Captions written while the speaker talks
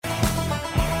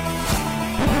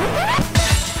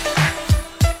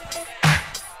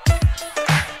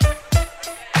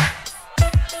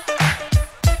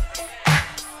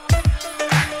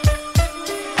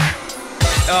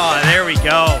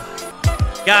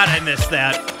God, I missed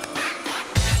that.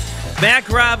 Mac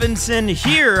Robinson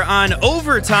here on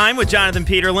Overtime with Jonathan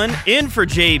Peterlin, in for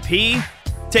JP,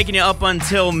 taking you up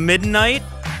until midnight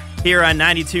here on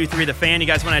 92.3 The Fan. You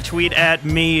guys want to tweet at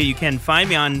me, you can find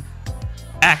me on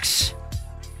X.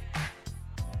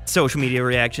 Social media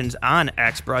reactions on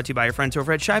X, brought to you by your friends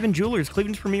over at Shivan Jewelers,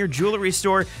 Cleveland's premier jewelry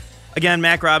store. Again,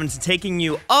 Mac Robinson taking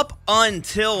you up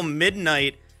until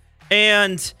midnight.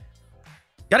 And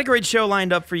got a great show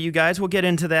lined up for you guys. We'll get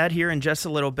into that here in just a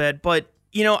little bit. But,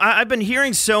 you know, I've been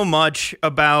hearing so much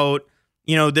about,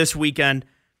 you know, this weekend.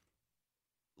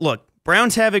 Look,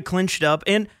 Browns have it clinched up.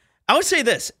 And I would say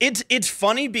this. It's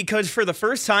funny because for the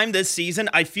first time this season,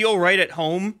 I feel right at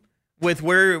home with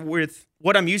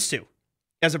what I'm used to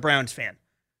as a Browns fan.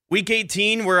 Week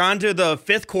 18, we're on to the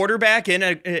fifth quarterback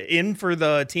in for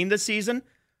the team this season.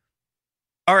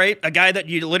 All right, a guy that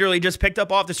you literally just picked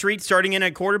up off the street starting in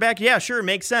at quarterback? Yeah, sure,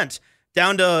 makes sense.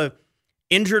 Down to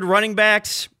injured running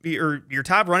backs, or your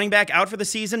top running back out for the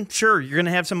season? Sure, you're going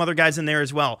to have some other guys in there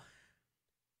as well.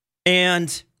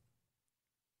 And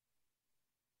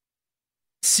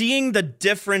seeing the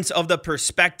difference of the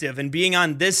perspective and being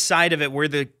on this side of it where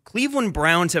the Cleveland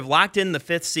Browns have locked in the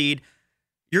fifth seed,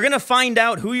 you're going to find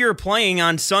out who you're playing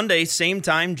on Sunday, same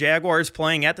time Jaguars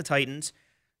playing at the Titans.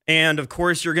 And, of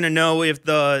course, you're going to know if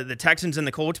the Texans and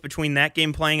the Colts between that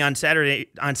game playing on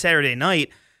Saturday night.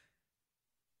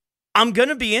 I'm going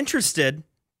to be interested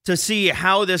to see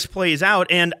how this plays out.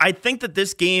 And I think that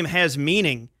this game has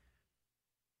meaning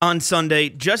on Sunday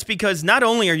just because not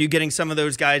only are you getting some of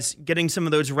those guys, getting some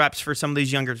of those reps for some of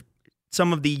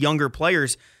the younger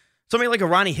players, somebody like a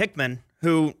Ronnie Hickman,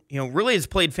 who, you know, really has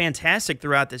played fantastic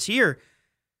throughout this year,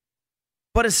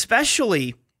 but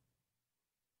especially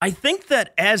I think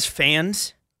that as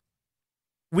fans,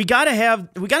 we got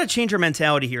to change our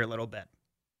mentality here a little bit.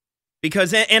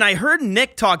 Because, and I heard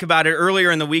Nick talk about it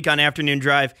earlier in the week on Afternoon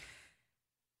Drive.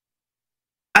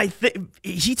 I think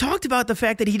he talked about the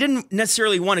fact that he didn't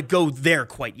necessarily want to go there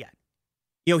quite yet.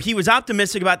 You know, he was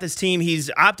optimistic about this team.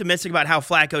 He's optimistic about how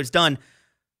Flacco's done.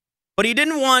 But he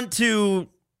didn't want to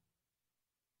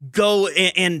go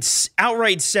and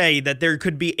outright say that there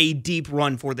could be a deep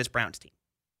run for this Browns team.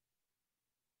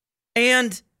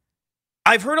 And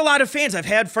I've heard a lot of fans. I've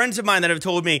had friends of mine that have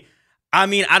told me, I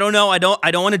mean, I don't know. I don't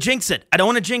want to jinx it. I don't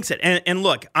want to jinx it. And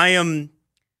look, I'm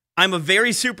a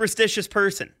very superstitious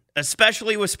person,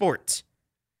 especially with sports.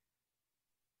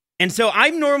 And so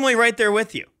I'm normally right there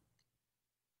with you.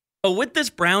 But with this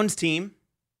Browns team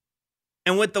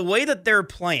and with the way that they're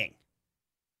playing,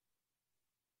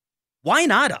 why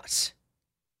not us?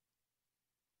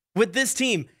 With this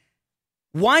team,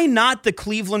 why not the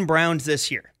Cleveland Browns this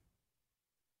year?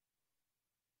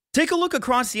 Take a look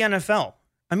across the NFL.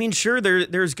 I mean, sure,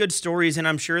 there's good stories, and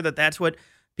I'm sure that that's what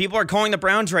people are calling the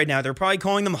Browns right now. They're probably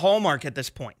calling them Hallmark at this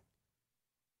point.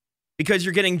 Because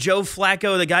you're getting Joe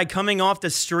Flacco, the guy coming off the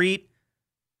street,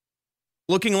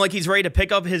 looking like he's ready to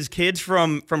pick up his kids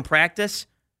from practice.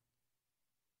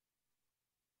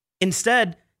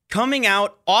 Instead, coming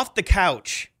out off the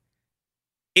couch,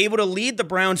 able to lead the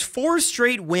Browns 4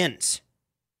 straight wins.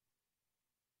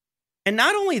 And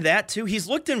not only that, too, he's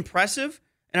looked impressive.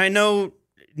 And I know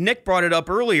Nick brought it up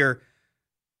earlier,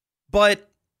 but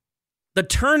the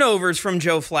turnovers from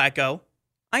Joe Flacco,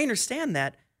 I understand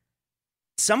that.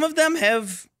 Some of them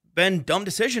have been dumb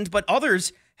decisions, but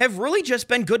others have really just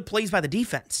been good plays by the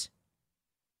defense.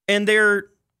 And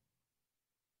there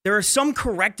are some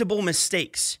correctable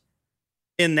mistakes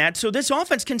in that, so this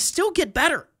offense can still get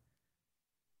better.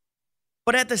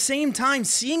 But at the same time,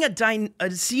 seeing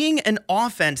an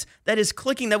offense that is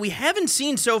clicking that we haven't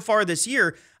seen so far this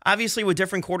year, obviously with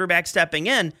different quarterbacks stepping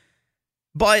in,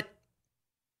 but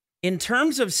in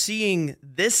terms of seeing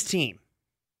this team,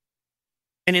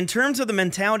 and in terms of the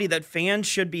mentality that fans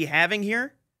should be having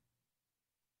here,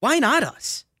 why not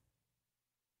us?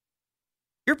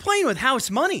 You're playing with house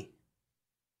money.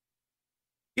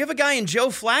 You have a guy in Joe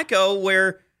Flacco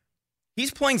where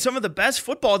he's playing some of the best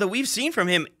football that we've seen from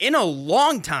him in a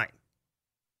long time.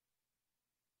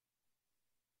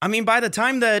 I mean, by the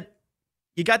time that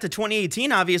you got to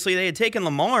 2018, obviously they had taken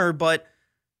Lamar, but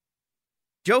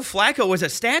Joe Flacco was a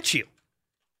statue.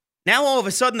 Now all of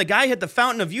a sudden the guy hit the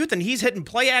fountain of youth and he's hitting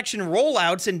play action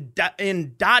rollouts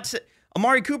and dots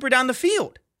Amari Cooper down the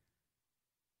field.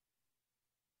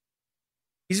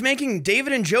 He's making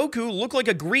David Njoku look like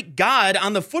a Greek god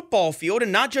on the football field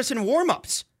and not just in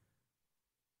warm-ups.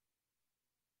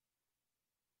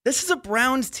 This is a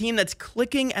Browns team that's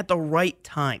clicking at the right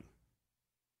time.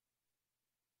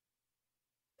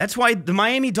 That's why the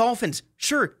Miami Dolphins,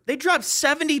 sure, they dropped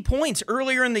 70 points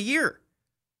earlier in the year.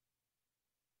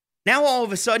 Now all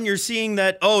of a sudden you're seeing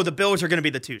that, oh, the Bills are going to be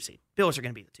the 2 seed. Bills are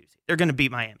going to be the 2 seed. They're going to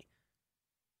beat Miami.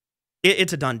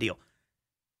 It's a done deal.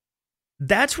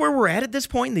 That's where we're at this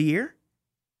point in the year.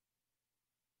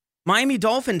 Miami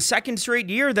Dolphins, second straight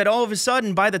year that all of a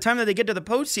sudden, by the time that they get to the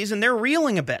postseason, they're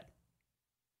reeling a bit.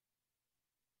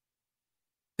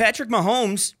 Patrick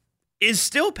Mahomes is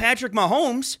still Patrick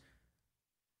Mahomes,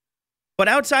 but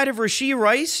outside of Rashee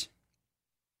Rice,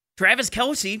 Travis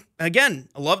Kelce, again,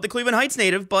 I love the Cleveland Heights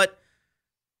native, but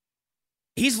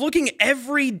he's looking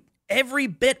every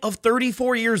bit of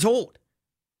 34 years old.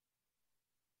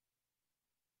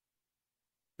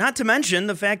 Not to mention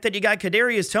the fact that you got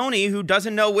Kadarius Toney, who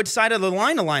doesn't know which side of the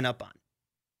line to line up on.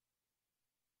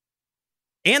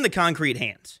 And the concrete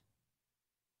hands.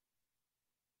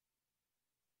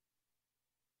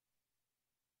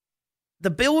 The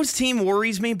Bills team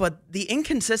worries me, but the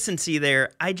inconsistency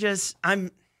there,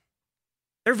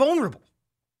 they're vulnerable.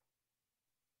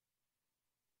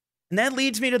 And that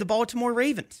leads me to the Baltimore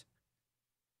Ravens.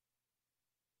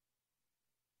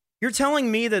 You're telling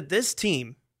me that this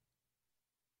team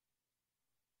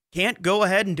can't go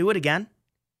ahead and do it again?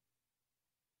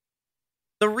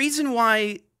 The reason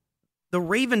why the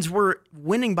Ravens were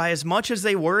winning by as much as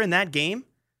they were in that game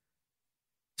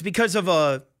is because of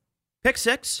a pick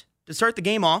six to start the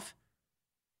game off,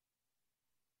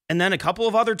 and then a couple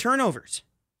of other turnovers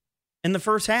in the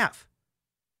first half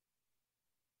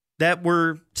that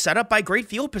were set up by great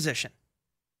field position.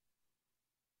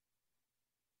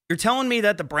 You're telling me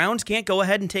that the Browns can't go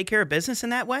ahead and take care of business in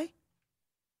that way?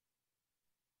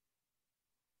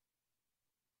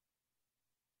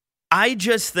 I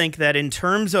just think that in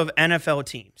terms of NFL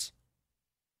teams,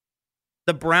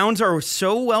 the Browns are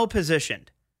so well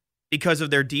positioned because of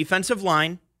their defensive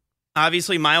line.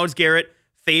 Obviously, Myles Garrett,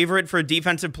 favorite for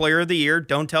Defensive Player of the Year.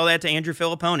 Don't tell that to Andrew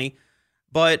Filipponi.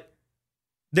 But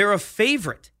they're a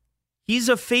favorite. He's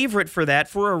a favorite for that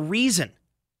for a reason.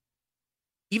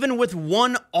 Even with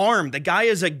one arm, the guy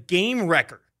is a game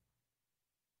wrecker.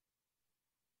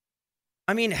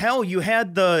 I mean, hell, you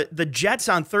had the Jets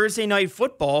on Thursday Night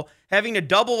Football having to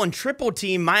double and triple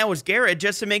team Myles Garrett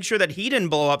just to make sure that he didn't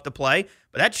blow up the play.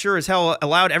 But that sure as hell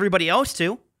allowed everybody else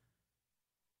to.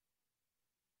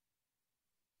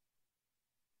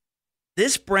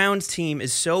 This Browns team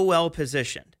is so well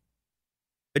positioned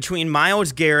between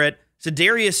Myles Garrett,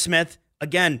 Zadarius Smith,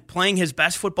 again, playing his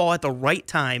best football at the right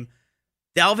time,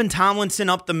 Dalvin Tomlinson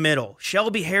up the middle,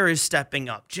 Shelby Harris stepping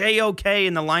up, JOK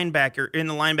in the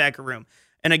linebacker room.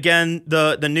 And again,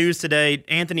 the news today,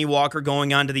 Anthony Walker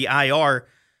going on to the IR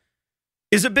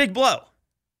is a big blow.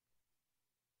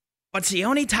 But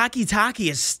Sione Takitaki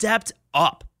has stepped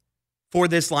up for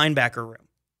this linebacker room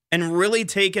and really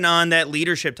taken on that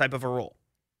leadership type of a role.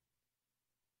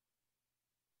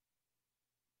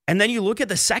 And then you look at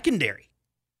the secondary.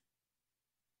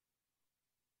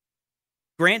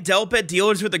 Grant Delpit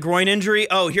deals with a groin injury.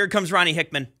 Oh, here comes Ronnie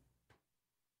Hickman.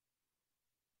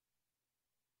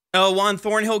 Oh, Juan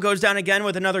Thornhill goes down again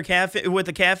with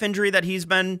a calf injury that he's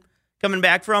been coming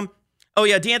back from. Oh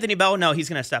yeah, D'Anthony Bell, no, he's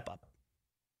going to step up.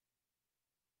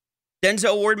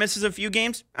 Denzel Ward misses a few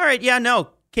games. All right, yeah, no.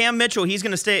 Cam Mitchell, he's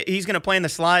going to play in the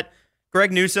slot.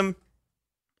 Greg Newsome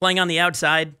playing on the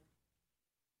outside.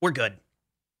 We're good.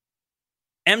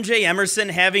 MJ Emerson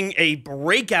having a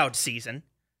breakout season.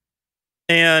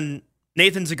 And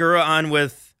Nathan Zagura on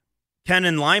with Ken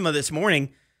and Lima this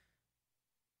morning.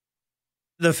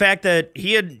 The fact that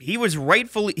he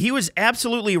was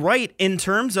absolutely right in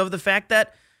terms of the fact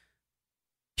that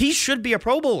he should be a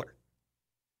Pro Bowler.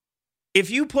 If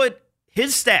you put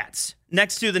his stats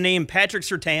next to the name Patrick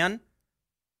Surtain,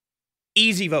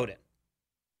 easy voted.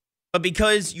 But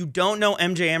because you don't know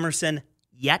MJ Emerson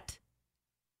yet,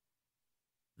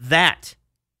 that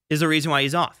is the reason why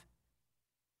he's off.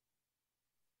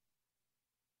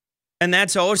 And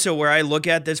that's also where I look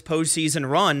at this postseason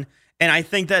run, and I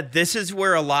think that this is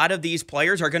where a lot of these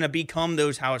players are going to become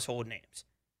those household names.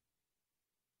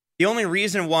 The only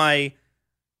reason why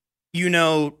you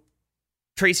know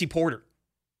Tracy Porter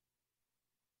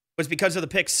was because of the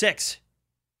pick six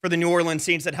for the New Orleans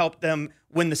Saints that helped them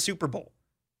win the Super Bowl.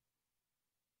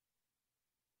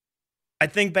 I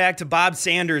think back to Bob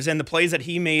Sanders and the plays that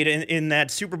he made in that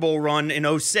Super Bowl run in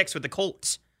 2006 with the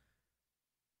Colts.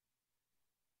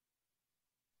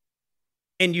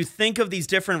 And you think of these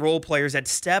different role players that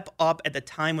step up at the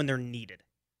time when they're needed.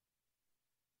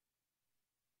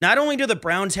 Not only do the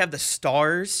Browns have the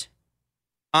stars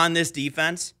on this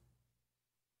defense,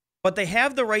 but they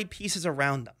have the right pieces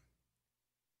around them.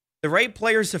 The right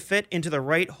players to fit into the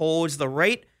right holes, the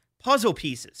right puzzle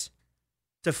pieces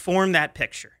to form that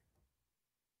picture.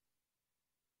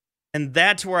 And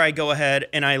that's where I go ahead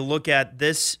and I look at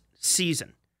this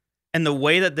season and the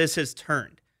way that this has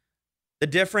turned, the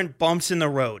different bumps in the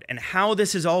road, and how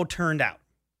this has all turned out.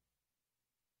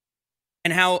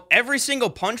 And how every single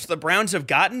punch the Browns have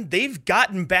gotten, they've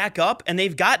gotten back up and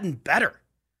they've gotten better.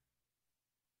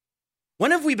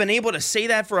 When have we been able to say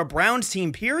that for a Browns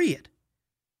team, period?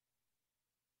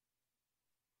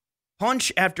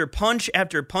 Punch after punch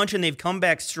after punch, and they've come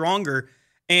back stronger.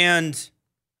 And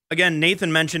again,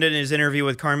 Nathan mentioned it in his interview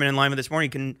with Carmen and Lima this morning.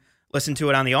 You can listen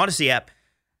to it on the Odyssey app.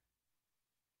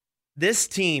 This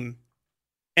team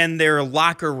and their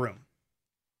locker room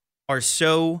are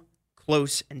so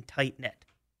close and tight-knit.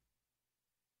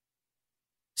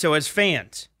 So as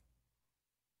fans,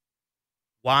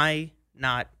 why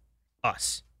not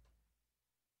us?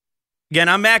 Again,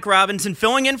 I'm Mac Robinson,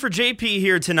 filling in for JP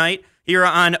here tonight, here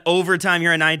on Overtime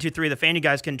here on 92.3 The Fan. You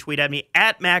guys can tweet at me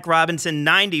at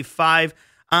MacRobinson95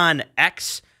 on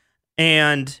X.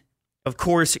 And, of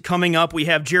course, coming up, we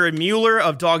have Jared Mueller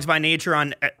of Dogs by Nature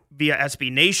on via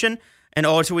SB Nation. And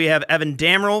also we have Evan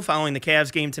Damrell following the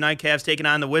Cavs game tonight. Cavs taking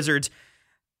on the Wizards.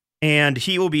 And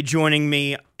he will be joining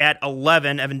me at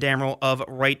 11, Evan Damrell of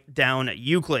Right Down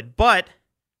Euclid. But,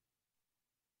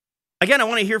 again, I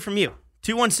want to hear from you.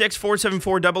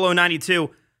 216-474-0092.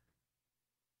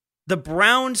 The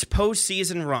Browns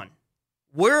postseason run.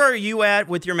 Where are you at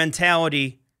with your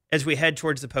mentality as we head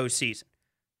towards the postseason?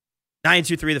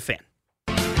 92.3 The Fan.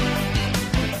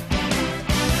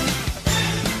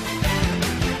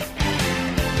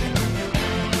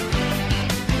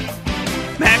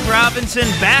 Mac Robinson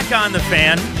back on The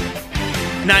Fan.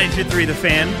 92.3 The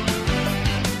Fan.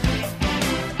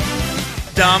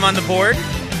 Dom on the board.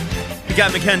 We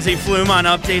got Mackenzie Flume on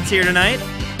updates here tonight.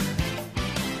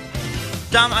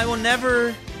 Dom, I will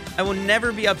never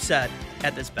be upset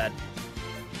at this bet.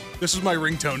 This was my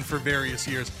ringtone for various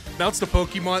years. Now it's the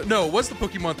Pokemon. No, it was the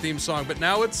Pokemon theme song, but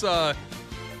now it's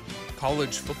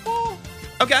college football.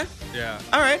 Okay. Yeah.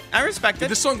 All right. I respect it.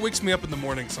 This song wakes me up in the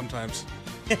morning sometimes.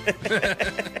 All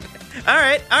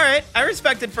right. I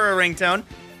respect it for a ringtone.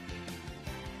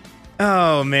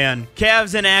 Oh, man.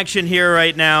 Cavs in action here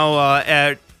right now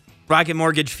at Rocket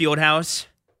Mortgage Fieldhouse.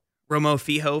 Romo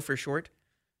Fijo for short.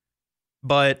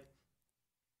 But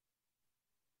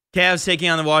Cavs taking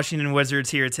on the Washington Wizards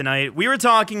here tonight. We were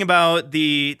talking about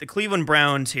the Cleveland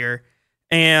Browns here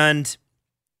and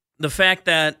the fact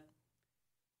that,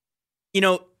 you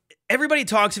know, everybody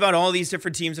talks about all these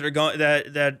different teams that are going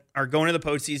that are going to the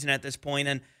postseason at this point,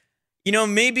 and you know,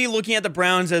 maybe looking at the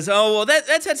Browns as, oh well,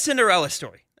 that's that Cinderella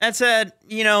story. That's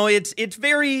it's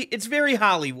very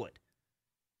Hollywood.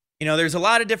 You know, there's a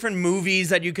lot of different movies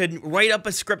that you could write up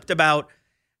a script about,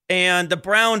 and the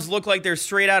Browns look like they're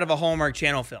straight out of a Hallmark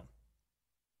Channel film.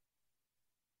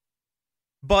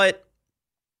 But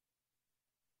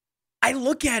I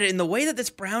look at it in the way that this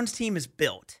Browns team is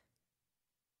built.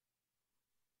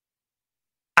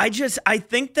 I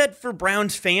think that for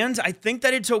Browns fans, I think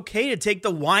that it's okay to take the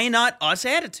why not us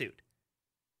attitude.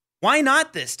 Why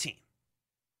not this team?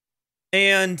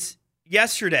 And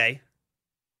yesterday,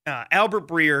 Albert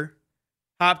Breer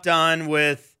hopped on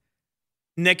with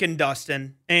Nick and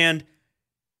Dustin. And,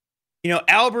 you know,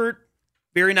 Albert,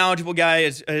 very knowledgeable guy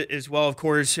as well, of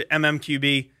course,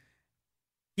 MMQB.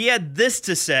 He had this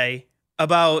to say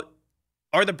about,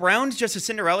 are the Browns just a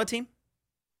Cinderella team?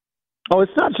 Oh,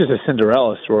 it's not just a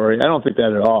Cinderella story. I don't think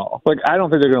that at all. Like, I don't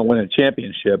think they're going to win a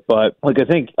championship, but like, I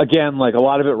think again, like a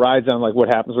lot of it rides on like what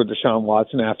happens with Deshaun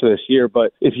Watson after this year.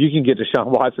 But if you can get Deshaun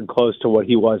Watson close to what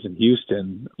he was in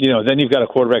Houston, you know, then you've got a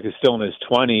quarterback who's still in his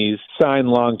 20s, signed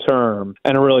long term,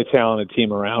 and a really talented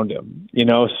team around him. You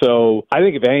know, so I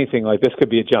think if anything, like this could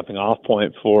be a jumping off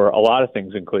point for a lot of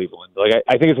things in Cleveland. Like,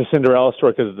 I think it's a Cinderella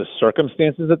story because of the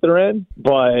circumstances that they're in.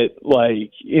 But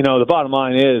like, you know, the bottom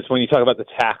line is when you talk about the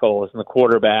tackles and the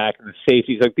quarterback and the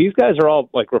safeties, like these guys are all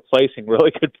like replacing really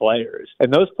good players,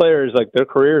 and those players, like their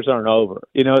careers aren't over,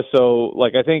 you know. So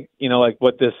like I think, you know, like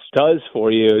what this does for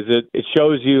you is it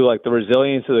shows you like the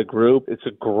resilience of the group. It's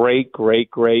a great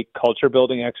culture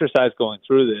building exercise going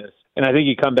through this, and I think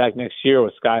you come back next year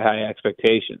with sky high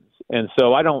expectations. And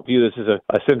so I don't view this as a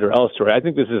Cinderella story. I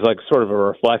think this is like sort of a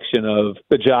reflection of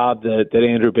the job that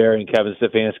Andrew Barry and Kevin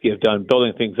Stefanski have done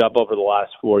building things up over the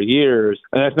last 4 years.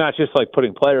 And that's not just like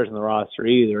putting players in the roster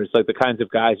either. It's like the kinds of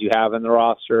guys you have in the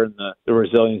roster and the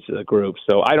resilience of the group.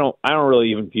 So I don't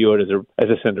really even view it as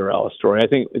a Cinderella story. I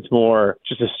think it's more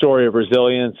just a story of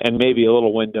resilience and maybe a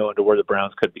little window into where the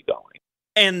Browns could be going.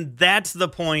 And that's the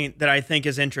point that I think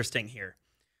is interesting here,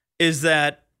 is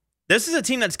that this is a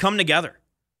team that's come together.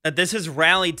 That this has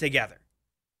rallied together.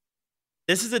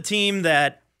 This is a team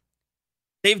that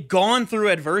They've gone through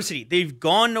adversity. They've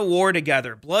gone to war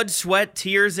together. Blood, sweat,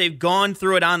 tears. They've gone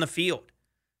through it on the field.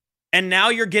 And now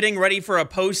you're getting ready for a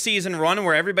postseason run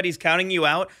where everybody's counting you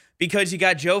out because you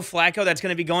got Joe Flacco that's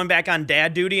going to be going back on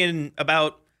dad duty in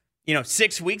about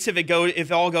 6 weeks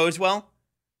if all goes well.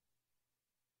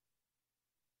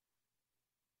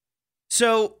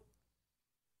 So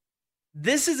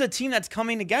this is a team that's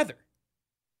coming together.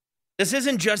 This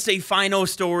isn't just a final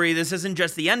story. This isn't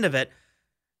just the end of it.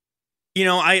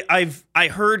 I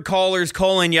heard callers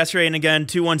call in yesterday and again,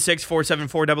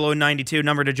 216-474-0092,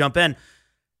 number to jump in.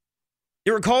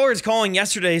 There were callers calling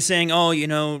yesterday saying,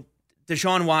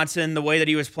 Deshaun Watson, the way that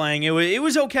he was playing, it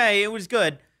was okay. It was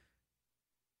good.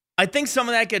 I think some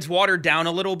of that gets watered down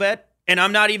a little bit, and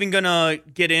I'm not even going to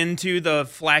get into the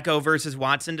Flacco versus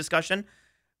Watson discussion,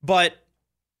 but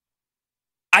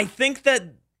I think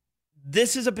that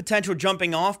this is a potential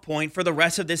jumping off point for the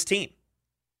rest of this team.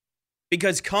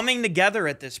 Because coming together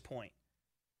at this point,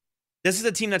 this is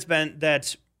a team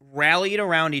that's rallied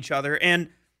around each other. And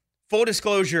full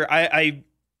disclosure, I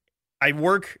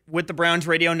work with the Browns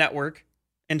radio network,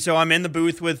 and so I'm in the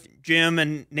booth with Jim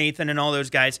and Nathan and all those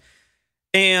guys.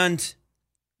 And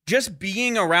just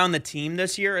being around the team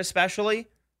this year, especially,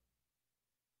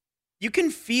 you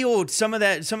can feel some of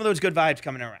those good vibes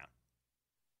coming around.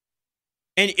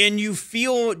 And you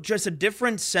feel just a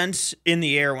different sense in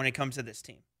the air when it comes to this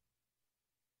team.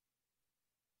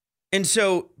 And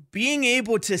so being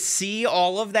able to see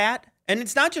all of that, and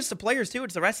it's not just the players too,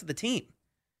 it's the rest of the team.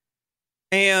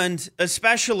 And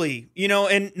especially,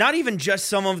 and not even just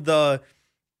some of the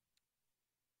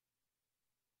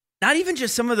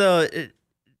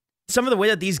way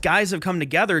that these guys have come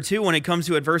together too when it comes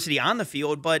to adversity on the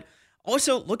field, but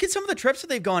also look at some of the trips that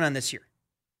they've gone on this year.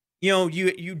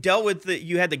 You dealt with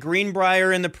you had the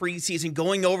Greenbrier in the preseason,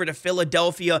 going over to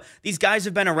Philadelphia. These guys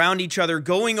have been around each other,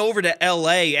 going over to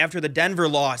LA after the Denver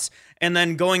loss, and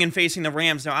then going and facing the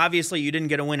Rams. Now, obviously, you didn't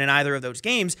get a win in either of those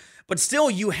games, but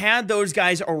still, you had those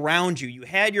guys around you. You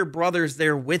had your brothers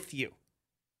there with you.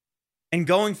 And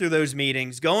going through those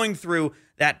meetings, going through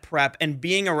that prep, and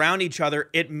being around each other,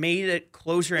 it made it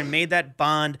closer and made that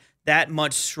bond that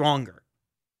much stronger.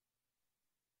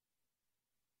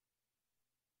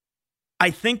 I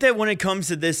think that when it comes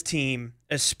to this team,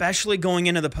 especially going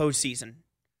into the postseason,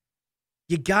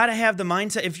 you got to have the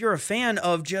mindset, if you're a fan,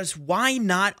 of just why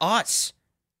not us?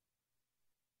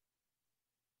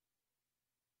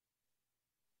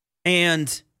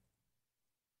 And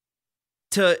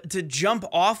to jump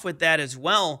off with that as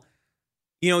well,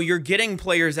 you're getting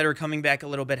players that are coming back a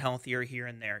little bit healthier here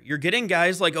and there. You're getting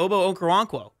guys like Obo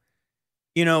Okoronkwo.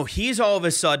 He's all of a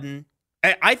sudden,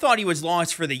 I thought he was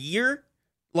lost for the year.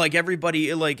 Like everybody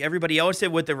else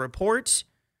did with the reports.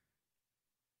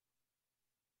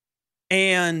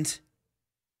 And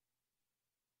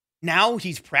now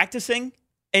he's practicing.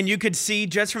 And you could see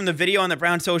just from the video on the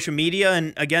Brown social media,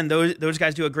 and again, those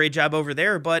guys do a great job over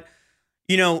there. But,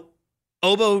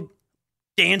 Obo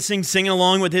dancing, singing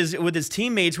along with his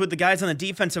teammates, with the guys on the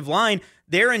defensive line,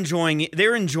 they're enjoying it.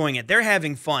 They're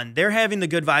having fun. They're having the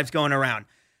good vibes going around.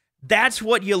 That's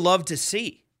what you love to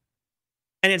see.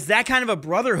 And it's that kind of a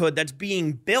brotherhood that's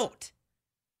being built.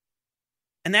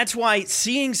 And that's why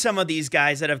seeing some of these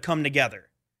guys that have come together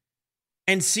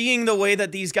and seeing the way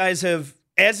that these guys have,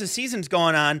 as the season's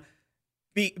gone on,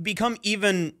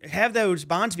 have those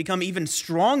bonds become even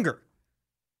stronger.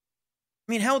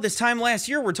 I mean, hell, this time last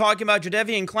year, we're talking about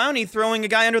Jadeveon Clowney throwing a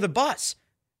guy under the bus.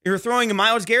 You're throwing a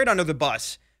Myles Garrett under the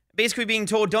bus. Basically being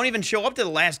told, don't even show up to the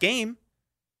last game.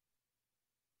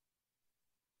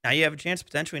 Now you have a chance to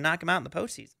potentially knock him out in the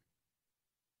postseason.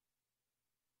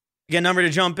 Again, number to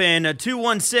jump in,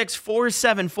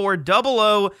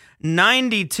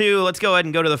 216-474-0092. Let's go ahead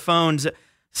and go to the phones.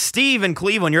 Steve in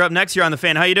Cleveland, you're up next. You're on The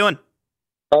Fan. How you doing?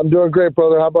 I'm doing great,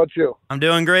 brother. How about you? I'm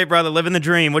doing great, brother. Living the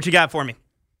dream. What you got for me?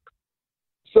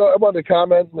 So I wanted to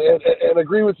comment and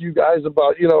agree with you guys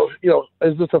about,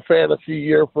 is this a fantasy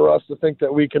year for us to think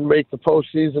that we can make the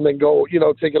postseason and go,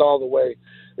 take it all the way?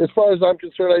 As far as I'm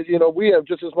concerned, we have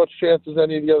just as much chance as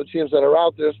any of the other teams that are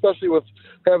out there, especially with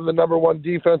having the number one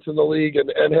defense in the league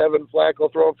and having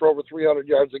Flacco throwing for over 300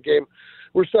 yards a game.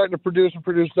 We're starting to produce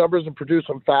numbers and produce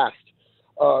them fast.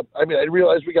 I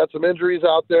realize we got some injuries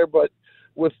out there, but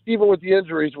even with the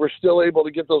injuries, we're still able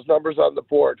to get those numbers on the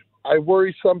board. I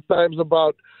worry sometimes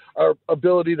about our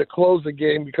ability to close the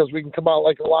game because we can come out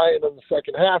like a lion in the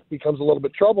second half becomes a little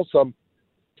bit troublesome.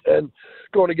 And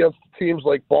going against teams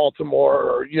like Baltimore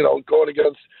or, going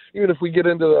against, even if we get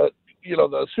into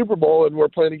the Super Bowl and we're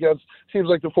playing against teams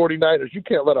like the 49ers, you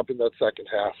can't let up in that second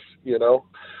half,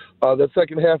 that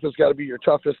second half has got to be your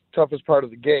toughest part of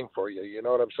the game for you. You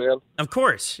know what I'm saying? Of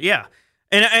course, yeah.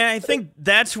 And I think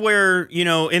that's where,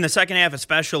 in the second half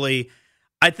especially,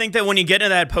 I think that when you get into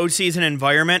that postseason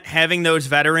environment, having those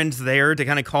veterans there to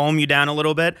kind of calm you down a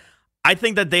little bit, I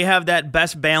think that they have that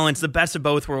best balance, the best of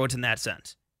both worlds in that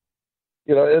sense.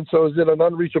 And so is it an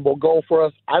unreachable goal for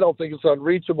us? I don't think it's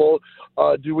unreachable.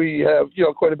 Do we have,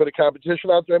 quite a bit of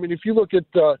competition out there? I mean, if you look at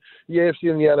the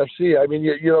AFC and the NFC, I mean,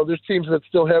 there's teams that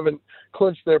still haven't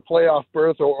clinched their playoff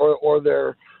berth or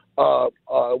their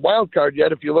wild card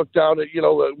yet. If you look down at,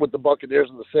 with the Buccaneers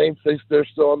and the Saints, they're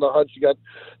still on the hunt. You got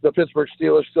the Pittsburgh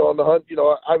Steelers still on the hunt.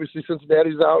 Obviously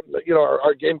Cincinnati's out.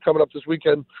 Our game coming up this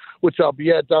weekend, which I'll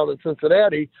be at down in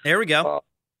Cincinnati. There we go.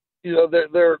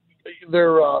 They're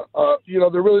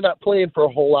really not playing for a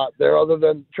whole lot there, other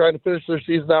than trying to finish their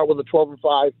season out with a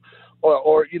 12-5,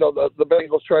 or the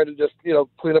Bengals trying to just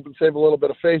clean up and save a little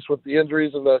bit of face with the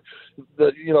injuries and the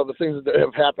things that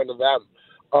have happened to them.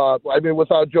 I mean,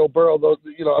 without Joe Burrow,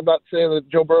 I'm not saying that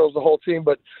Joe Burrow's the whole team,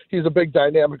 but he's a big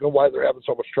dynamic of why they're having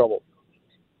so much trouble.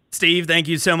 Steve, thank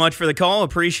you so much for the call.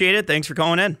 Appreciate it. Thanks for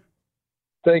calling in.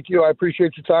 Thank you. I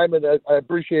appreciate your time, and I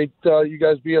appreciate you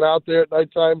guys being out there at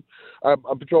nighttime.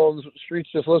 I'm patrolling the streets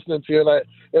just listening to you,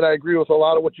 and I agree with a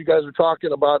lot of what you guys are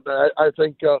talking about. I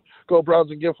think go Browns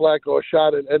and give Flacco a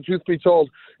shot. And truth be told,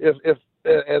 if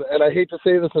and I hate to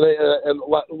say this, and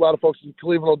a lot of folks in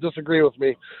Cleveland will disagree with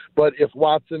me, but if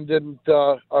Watson didn't,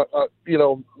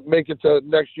 make it to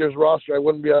next year's roster, I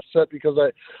wouldn't be upset, because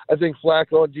I think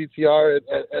Flacco and DTR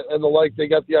and the like, they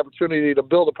got the opportunity to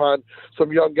build upon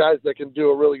some young guys that can do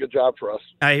a really good job for us.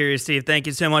 I hear you, Steve. Thank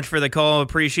you so much for the call.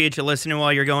 Appreciate you listening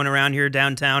while you're going around here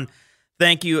downtown.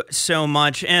 Thank you so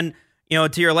much. And, to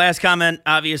your last comment,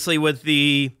 obviously with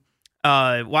the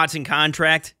Watson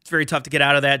contract, it's very tough to get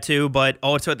out of that too, but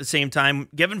also at the same time,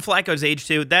 given Flacco's age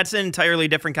too, that's an entirely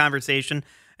different conversation,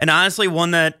 and honestly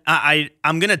one that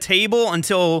I'm going to table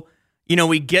until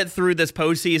we get through this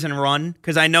postseason run,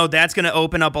 because I know that's going to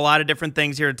open up a lot of different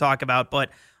things here to talk about,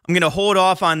 but I'm going to hold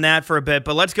off on that for a bit.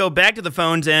 But let's go back to the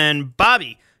phones, and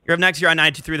Bobby, you're up next here on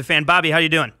 92.3 The Fan. Bobby, how you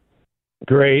doing?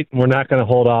 Great. We're not going to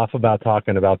hold off about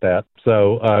talking about that.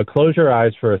 So close your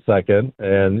eyes for a second,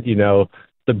 and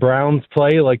the Browns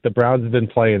play like the Browns have been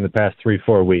playing the past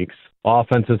 3-4 weeks.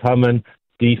 Offense is humming.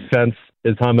 Defense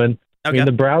is humming. Okay. I mean,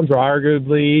 the Browns are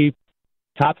arguably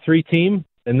top 3 team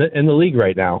in the league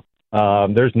right now.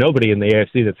 There's nobody in the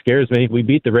AFC that scares me. We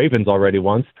beat the Ravens already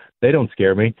once. They don't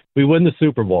scare me. We win the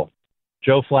Super Bowl.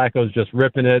 Joe Flacco's just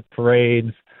ripping it,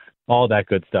 parades, all that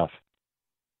good stuff.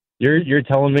 You're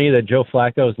telling me that Joe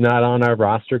Flacco is not on our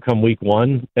roster come week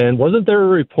 1? And wasn't there a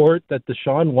report that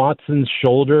Deshaun Watson's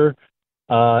shoulder,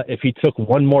 if he took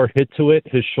one more hit to it,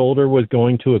 his shoulder was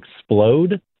going to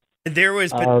explode? There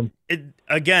was,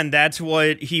 again, that's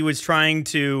what he was trying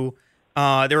to,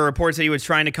 there were reports that he was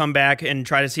trying to come back and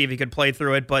try to see if he could play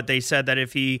through it, but they said that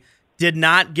if he did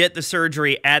not get the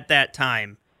surgery at that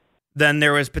time, then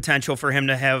there was potential for him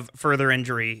to have further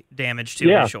injury damage to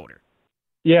his shoulder.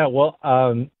 Yeah, well,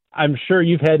 I'm sure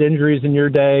you've had injuries in your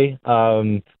day.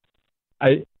 I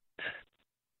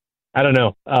don't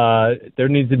know. There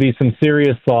needs to be some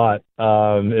serious thought.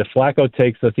 If Flacco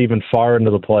takes us even far into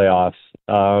the playoffs,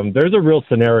 there's a real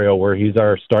scenario where he's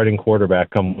our starting quarterback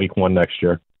come week 1 next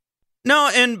year. No,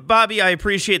 and Bobby, I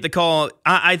appreciate the call.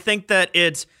 I think that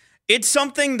it's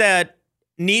something that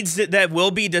that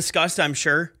will be discussed, I'm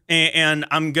sure, and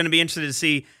I'm going to be interested to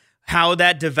see how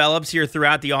that develops here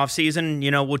throughout the offseason.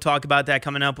 We'll talk about that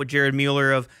coming up with Jared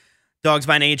Mueller of Dogs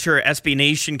by Nature, SB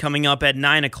Nation, coming up at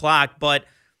 9 o'clock. But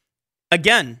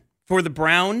again, for the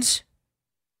Browns,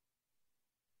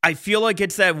 I feel like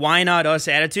it's that why not us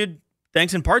attitude,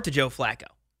 thanks in part to Joe Flacco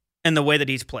and the way that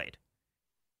he's played.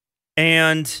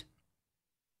 And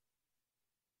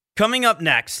coming up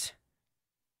next,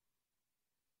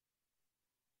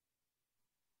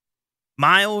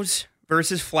 Miles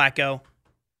versus Flacco.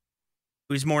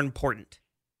 Who's more important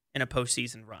in a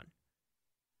postseason run?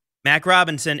 Mac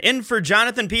Robinson in for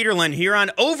Jonathan Peterlin here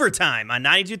on Overtime on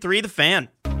 92.3 The Fan.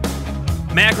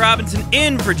 Mac Robinson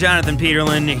in for Jonathan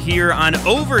Peterlin here on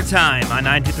Overtime on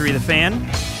 92.3 The Fan.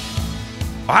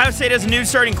 Ohio State has a new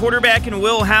starting quarterback in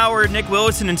Will Howard. Nick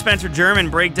Willison and Spencer German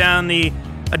break down the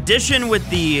addition with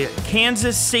the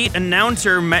Kansas State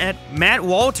announcer Matt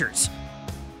Walters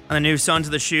on the new Sons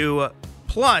of the Shoe,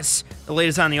 plus the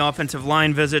latest on the offensive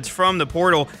line visits from the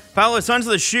portal. Follow Sons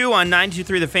of the Shoe on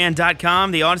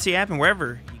 923thefan.com, the Odyssey app, and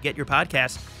wherever you get your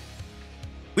podcast.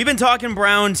 We've been talking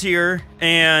Browns here,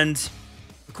 and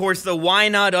of course the why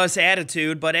not us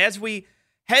attitude, but as we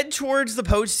head towards the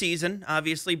postseason,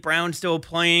 obviously Browns still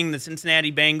playing the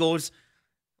Cincinnati Bengals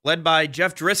led by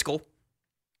Jeff Driscoll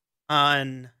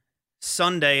on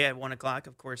Sunday at 1 o'clock.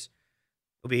 Of course,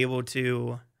 you'll be able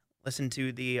to listen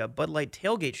to the Bud Light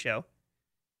Tailgate Show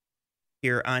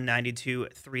here on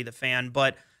 92.3 The Fan.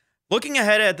 But looking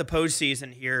ahead at the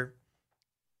postseason here,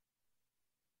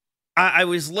 I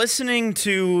was listening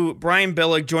to Brian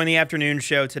Billick join the afternoon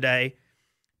show today,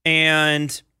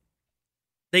 and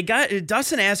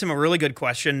Dustin asked him a really good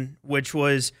question, which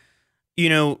was,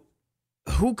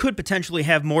 who could potentially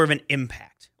have more of an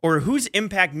impact, or whose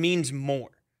impact means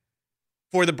more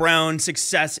for the Browns'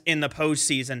 success in the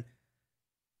postseason?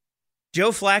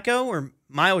 Joe Flacco or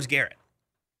Myles Garrett?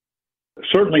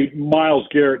 Certainly, Myles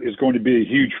Garrett is going to be a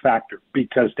huge factor,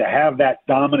 because to have that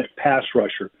dominant pass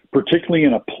rusher, particularly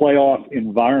in a playoff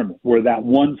environment where that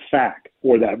one sack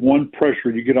or that one pressure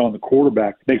you get on the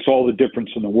quarterback makes all the difference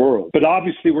in the world. But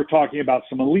obviously, we're talking about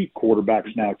some elite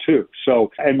quarterbacks now, too.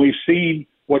 And we've seen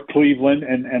what Cleveland,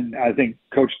 and I think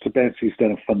Coach Stefanski's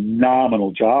done a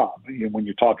phenomenal job when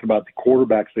you're talking about the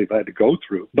quarterbacks they've had to go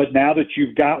through. But now that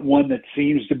you've got one that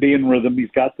seems to be in rhythm,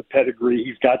 he's got the pedigree,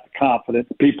 he's got the confidence,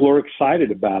 people are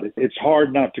excited about it. It's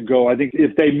hard not to go. I think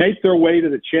if they make their way to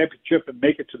the championship and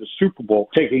make it to the Super Bowl,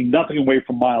 taking nothing away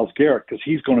from Myles Garrett, because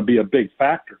he's going to be a big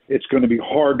factor, it's going to be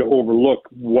hard to overlook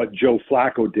what Joe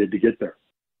Flacco did to get there.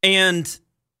 And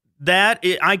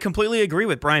I completely agree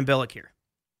with Brian Billick here.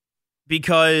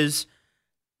 Because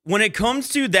when it comes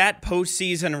to that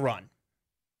postseason run,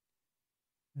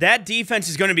 that defense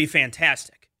is going to be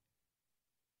fantastic.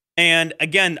 And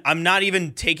again, I'm not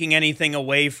even taking anything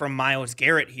away from Myles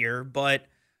Garrett here, but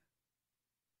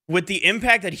with the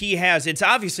impact that he has, it's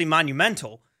obviously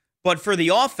monumental. But for the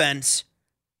offense,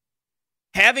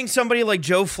 having somebody like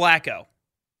Joe Flacco,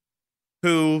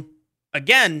 who,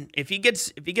 again, if he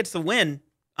gets the win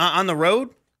on the road,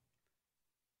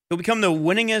 he'll become the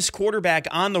winningest quarterback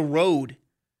on the road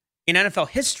in NFL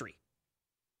history.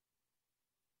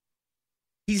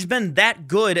 He's been that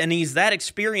good, and he's that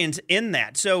experienced in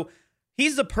that. So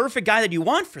he's the perfect guy that you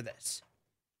want for this.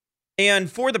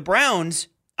 And for the Browns,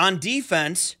 on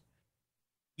defense,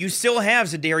 you still have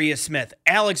Zadarius Smith.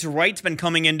 Alex Wright's been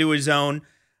coming into his own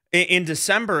in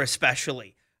December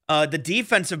especially. The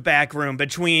defensive back room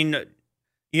between,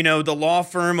 the law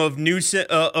firm of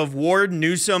Ward,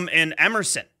 Newsome, and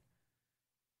Emerson.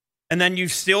 And then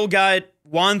you've still got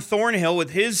Juan Thornhill with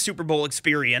his Super Bowl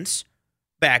experience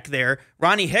back there.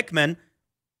 Ronnie Hickman,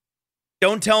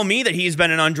 don't tell me that he's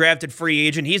been an undrafted free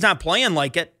agent. He's not playing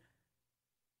like it.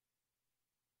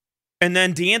 And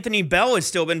then DeAnthony Bell has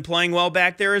still been playing well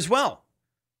back there as well.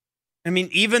 I mean,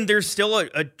 even there's still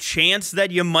a chance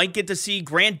that you might get to see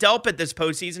Grant Delpit this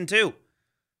postseason too.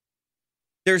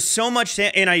 There's so much,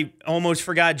 and I almost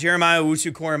forgot Jeremiah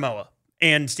Owusu-Koramoah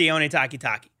and Sione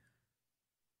Takitaki.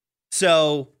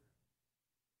 So,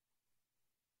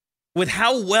 with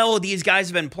how well these guys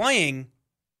have been playing,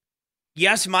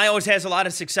 yes, Myles has a lot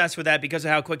of success with that because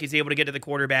of how quick he's able to get to the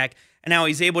quarterback and how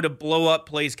he's able to blow up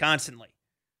plays constantly.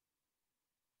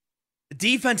 The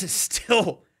defense is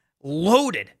still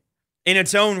loaded in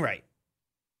its own right.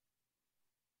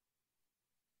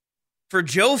 For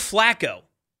Joe Flacco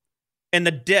and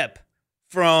the dip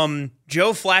from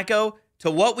Joe Flacco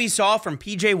to what we saw from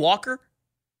P.J. Walker,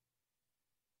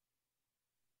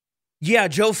 yeah,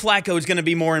 Joe Flacco is going to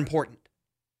be more important.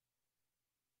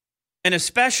 And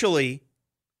especially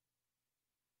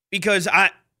because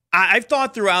I've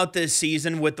thought throughout this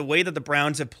season with the way that the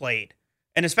Browns have played,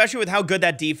 and especially with how good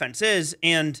that defense is,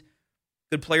 and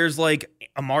good players like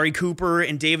Amari Cooper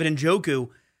and David Njoku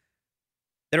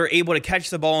that are able to catch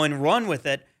the ball and run with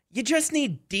it, you just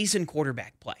need decent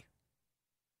quarterback play.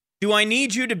 Do I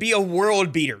need you to be a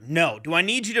world beater? No. Do I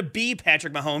need you to be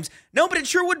Patrick Mahomes? No, but it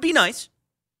sure would be nice.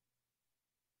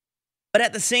 But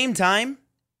at the same time,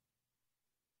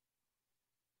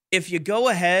 if you go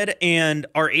ahead and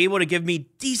are able to give me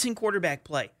decent quarterback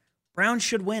play, Browns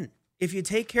should win. If you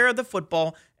take care of the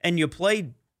football and you play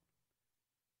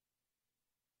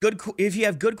good, if you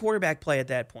have good quarterback play at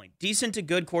that point, decent to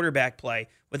good quarterback play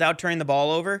without turning the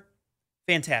ball over,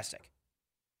 fantastic.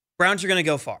 Browns are going to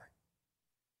go far.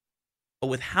 But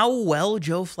with how well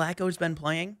Joe Flacco's been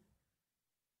playing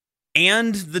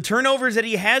and the turnovers that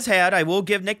he has had, I will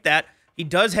give Nick that. He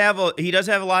does have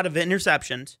a lot of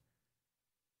interceptions.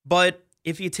 But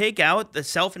if you take out the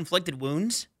self-inflicted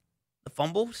wounds, the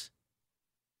fumbles,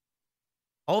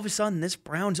 all of a sudden this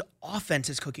Browns offense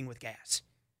is cooking with gas.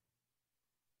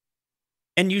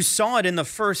 And you saw it in the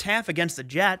first half against the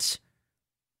Jets.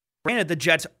 Granted, the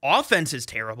Jets' offense is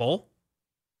terrible,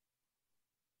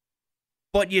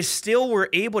 but you still were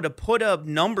able to put up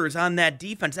numbers on that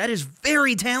defense. That is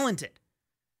very talented.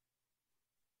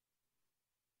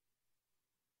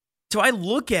 So I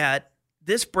look at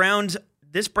this Browns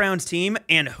team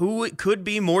and who could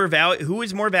be who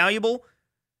is more valuable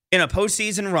in a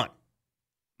postseason run,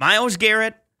 Myles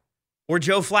Garrett or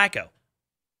Joe Flacco.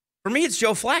 For me, it's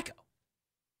Joe Flacco.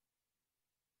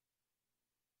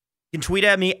 You can tweet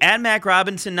at me at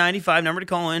MacRobinson95, number to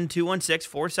call in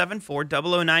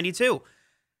 216-474-0092.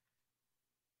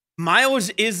 Myles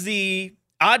is the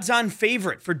odds-on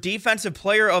favorite for Defensive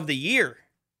Player of the Year.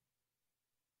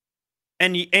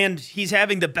 And he's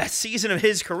having the best season of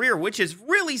his career, which is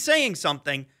really saying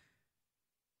something.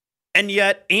 And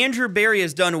yet, Andrew Berry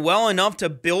has done well enough to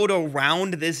build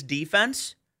around this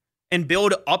defense and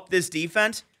build up this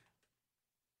defense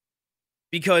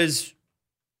because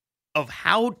of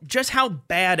how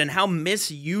bad and how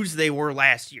misused they were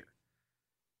last year.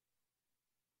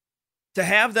 To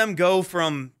have them go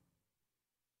from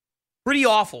pretty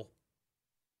awful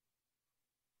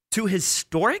to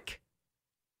historic,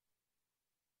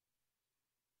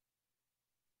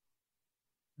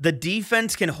 the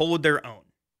defense can hold their own.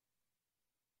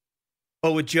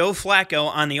 But with Joe Flacco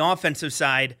on the offensive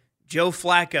side, Joe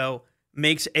Flacco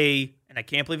makes and I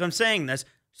can't believe I'm saying this,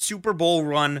 Super Bowl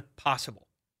run possible.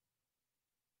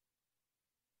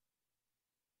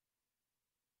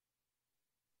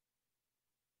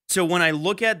 So when I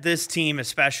look at this team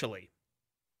especially,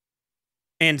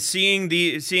 and seeing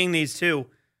these two,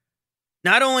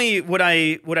 not only would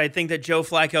I think that Joe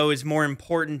Flacco is more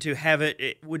important to have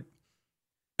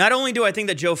not only do I think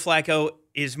that Joe Flacco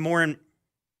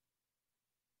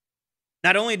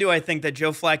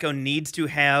needs to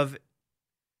have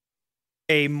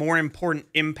a more important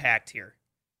impact here,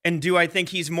 and do I think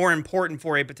he's more important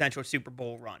for a potential Super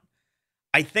Bowl run,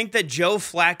 I think that Joe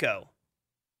Flacco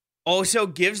also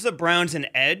gives the Browns an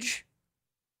edge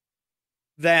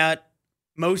that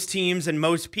most teams and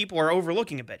most people are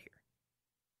overlooking a bit here.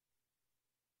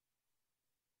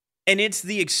 And it's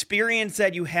the experience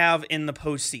that you have in the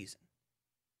postseason.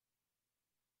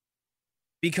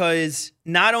 Because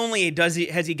not only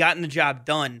has he gotten the job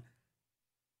done,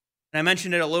 and I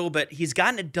mentioned it a little bit, he's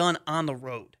gotten it done on the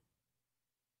road.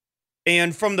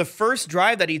 And from the first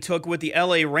drive that he took with the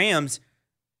LA Rams,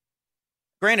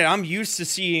 granted, I'm used to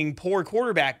seeing poor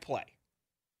quarterback play.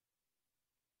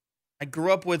 I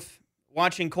grew up with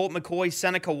watching Colt McCoy,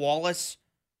 Seneca Wallace,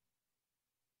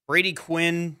 Brady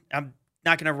Quinn. I'm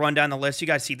not going to run down the list. You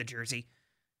guys see the jersey.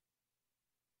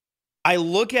 I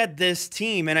look at this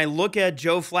team and I look at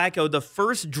Joe Flacco, the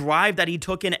first drive that he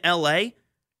took in LA. It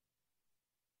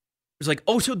was like,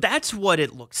 oh, so that's what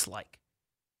it looks like.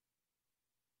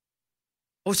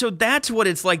 Oh, so that's what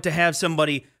it's like to have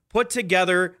somebody put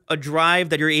together a drive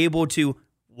that you're able to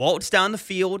waltz down the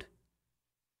field,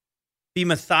 be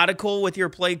methodical with your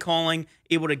play calling,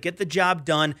 able to get the job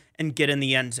done, and get in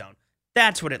the end zone.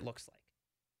 That's what it looks like.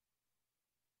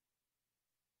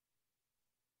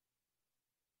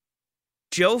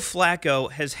 Joe Flacco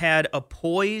has had a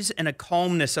poise and a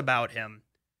calmness about him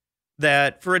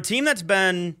that for a team that's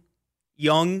been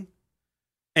young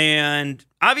and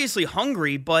obviously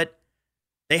hungry, but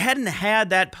they hadn't had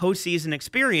that postseason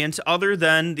experience other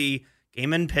than the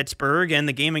game in Pittsburgh and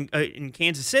the game in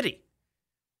Kansas City.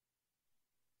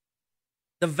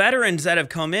 The veterans that have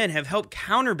come in have helped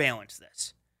counterbalance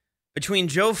this. Between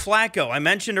Joe Flacco, I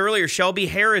mentioned earlier, Shelby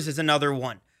Harris is another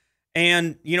one.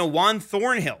 And, Juan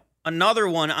Thornhill, another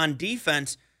one on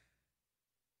defense.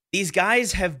 These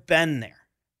guys have been there.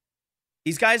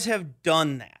 These guys have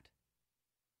done that.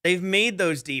 They've made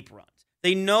those deep runs.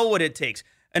 They know what it takes.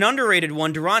 An underrated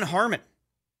one, Duron Harmon.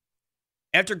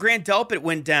 After Grant Delpit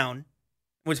went down,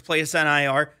 was placed on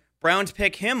IR, Browns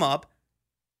pick him up.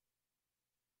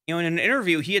 In an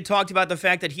interview, he had talked about the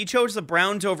fact that he chose the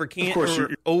Browns over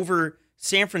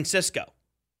San Francisco.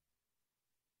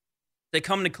 They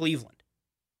come to Cleveland.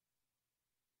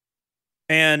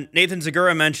 And Nathan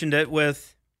Zagura mentioned it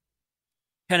with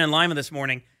Ken and Lima this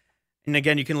morning. And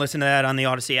again, you can listen to that on the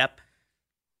Odyssey app.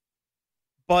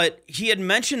 But he had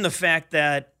mentioned the fact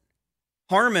that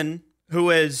Harmon, who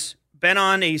has been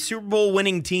on a Super Bowl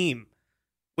winning team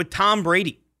with Tom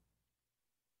Brady,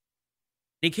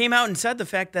 he came out and said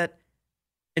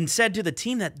said to the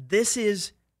team that this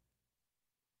is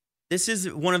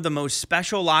one of the most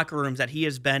special locker rooms that he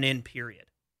has been in, period.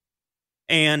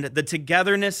 And the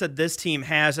togetherness that this team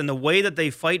has and the way that they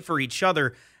fight for each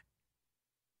other,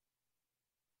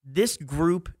 this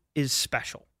group is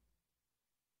special.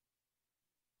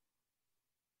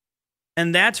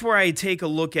 And that's where I take a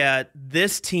look at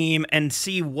this team and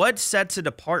see what sets it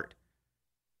apart.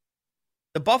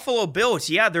 The Buffalo Bills,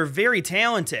 yeah, they're very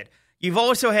talented. You've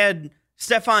also had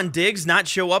Stephon Diggs not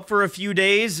show up for a few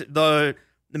days. The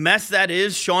mess that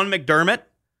is Sean McDermott.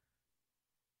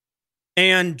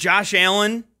 And Josh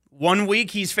Allen, one week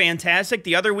he's fantastic.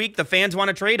 The other week the fans want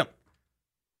to trade him.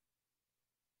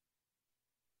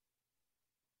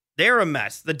 They're a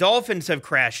mess. The Dolphins have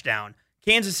crashed down.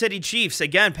 Kansas City Chiefs,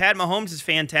 again, Pat Mahomes is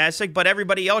fantastic, but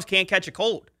everybody else can't catch a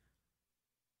cold.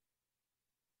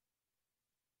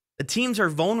 The teams are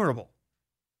vulnerable.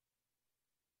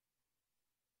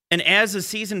 And as the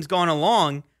season's gone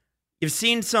along, you've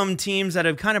seen some teams that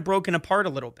have kind of broken apart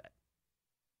a little bit.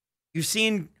 You've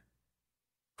seen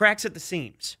cracks at the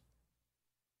seams.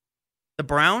 The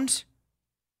Browns,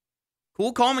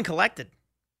 cool, calm, and collected.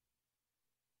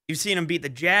 You've seen them beat the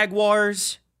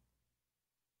Jaguars.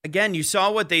 Again, you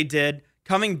saw what they did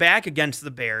coming back against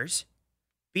the Bears,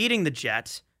 beating the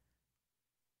Jets.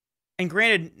 And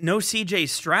granted, no CJ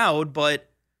Stroud,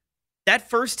 but that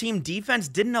first team defense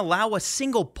didn't allow a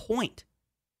single point.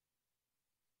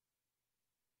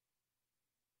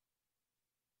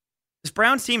 This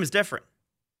Browns team is different.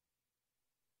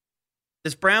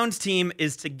 This Browns team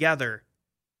is together.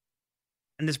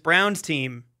 And this Browns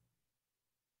team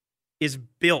is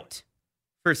built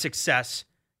for success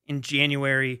in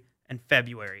January and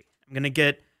February. I'm going to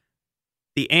get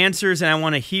the answers, and I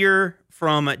want to hear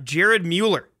from Jared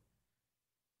Mueller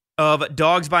of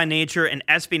Dogs by Nature and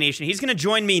SB Nation. He's going to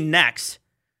join me next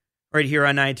right here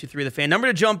on 92.3 The Fan. Number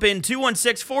to jump in,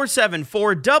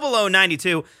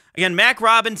 216-474-0092. Again, Mac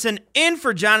Robinson in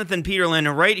for Jonathan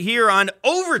Peterlin right here on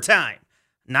Overtime.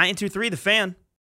 92.3 The Fan.